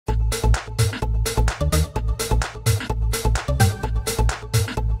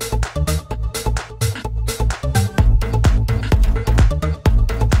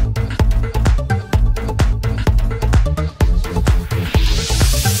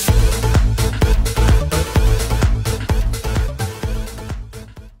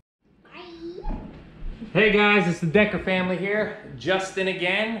Hey guys, it's the Decker family here. Justin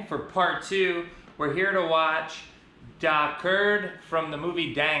again for part 2. We're here to watch Dhaakad from the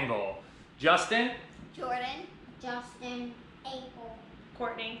movie Dangal. Justin? Jordan. Justin. April.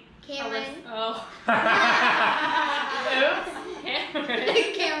 Courtney. Cameron. Oh.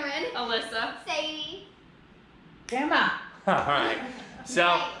 Cameron. Cameron. Alyssa. Sadie. Grandma. Alright,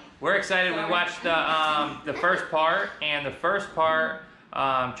 so we're excited. We watched the first part, and the first part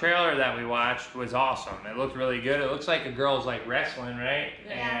trailer that we watched was awesome. It looked really good. It looks like a girl's like wrestling, right?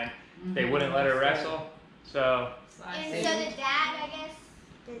 Yeah. And they wouldn't let her wrestle. So And so the dad, I guess,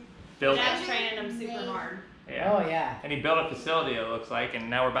 built Dad's training him super hard. Yeah. Oh yeah. And he built a facility, it looks like, and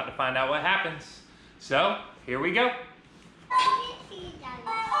now we're about to find out what happens. So, here we go.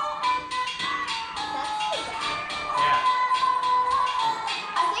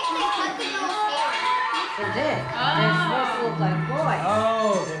 They did. They're supposed to look like boys.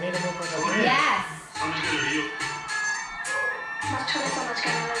 Oh, they made him look like a man. Yes.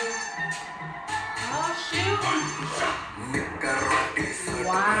 Oh, shoot.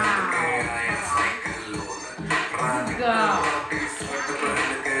 Wow. Let's go.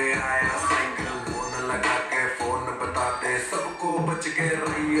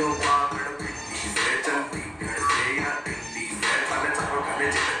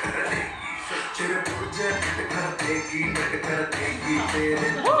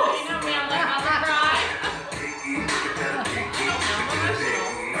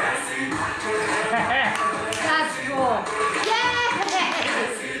 That's cool. Yes!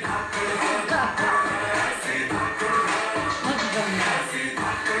 Look at them.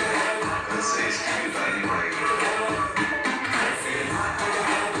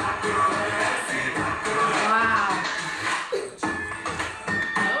 Wow.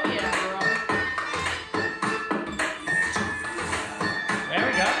 Oh, yeah, girl. There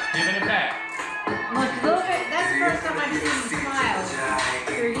we go, giving it back. Look, that's the first time I've seen him smile.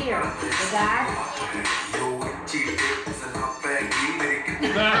 You're here. The dad. You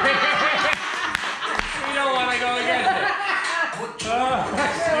don't want to go again. You're like, no.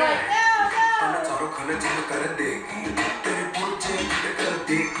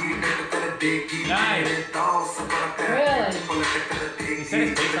 Nice. Really? He said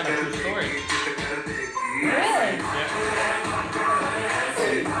it's based on a true story. Really?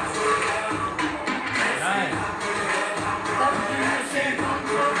 Nice.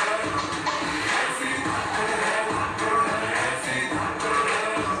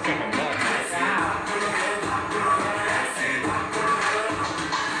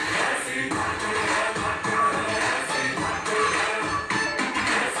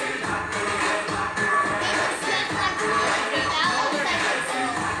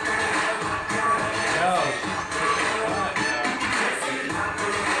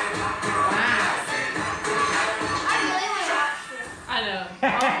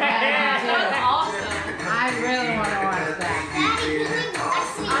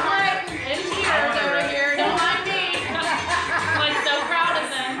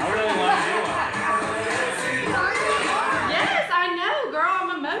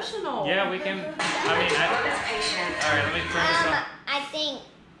 Yeah, we can. I mean, alright, let me turn this up. I think.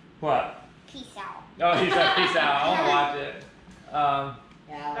 What? Peace out. Oh, he said peace out. I want to watch it.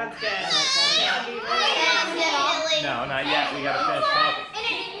 Yeah, That's good. No, not yet. We gotta finish talking.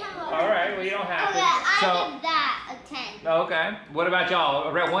 Alright, well, you don't have to. I give that a 10. Okay. What about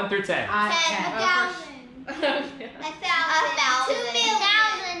y'all? 1 through 10. 10,000. 1,000. 2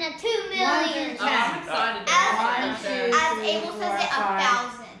 million. 2 million. Oh, I'm excited. As Abel says it,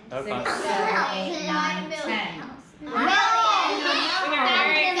 1,000. Okay. 6, 7, 8, 9, 10.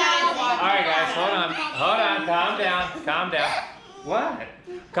 Alright, guys, hold on. Calm down. What?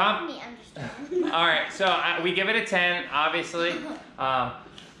 Alright, so we give it a 10, obviously.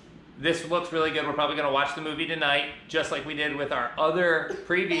 This looks really good. We're probably going to watch the movie tonight, just like we did with our other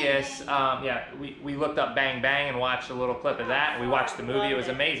previous, we looked up Bang Bang and watched a little clip of that. We watched the movie. It was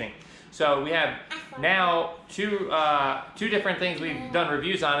amazing. So we have now two different things we've done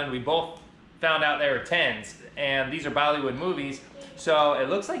reviews on, and we both found out they were 10s. And these are Bollywood movies. So it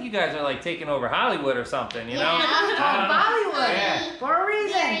looks like you guys are like taking over Hollywood or something, you know? Bollywood. Yeah. For a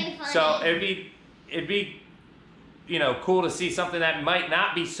reason. So it'd be you know, cool to see something that might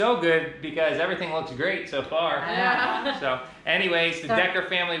not be so good because everything looks great so far. Yeah. So anyways, the Decker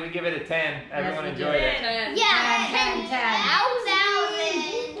family, we give it a 10. Everyone enjoyed it. Yeah,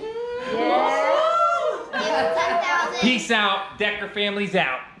 10,000. Peace out. Decker family's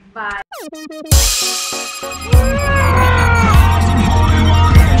out. Bye.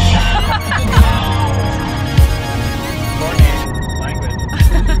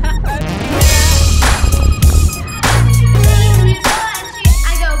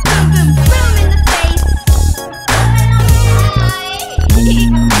 Say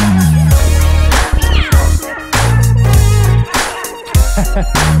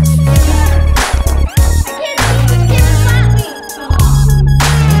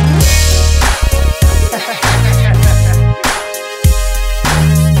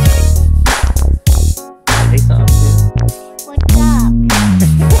something too. What's up?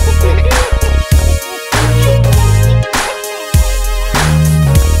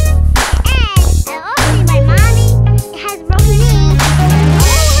 And also my mommy has broken knee. Oh,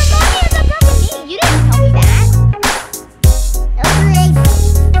 her mommy has a broken knee. You didn't tell me that. Okay.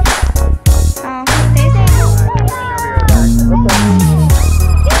 Oh, there's a...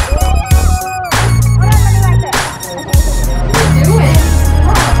 Do it.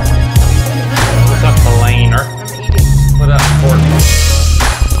 What's up, Delainer? I'm eating. What up, Courtney?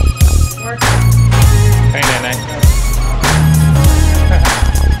 Work. Hey, Nene.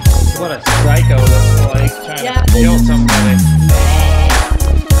 What a psycho looks like trying Yeah. to kill somebody.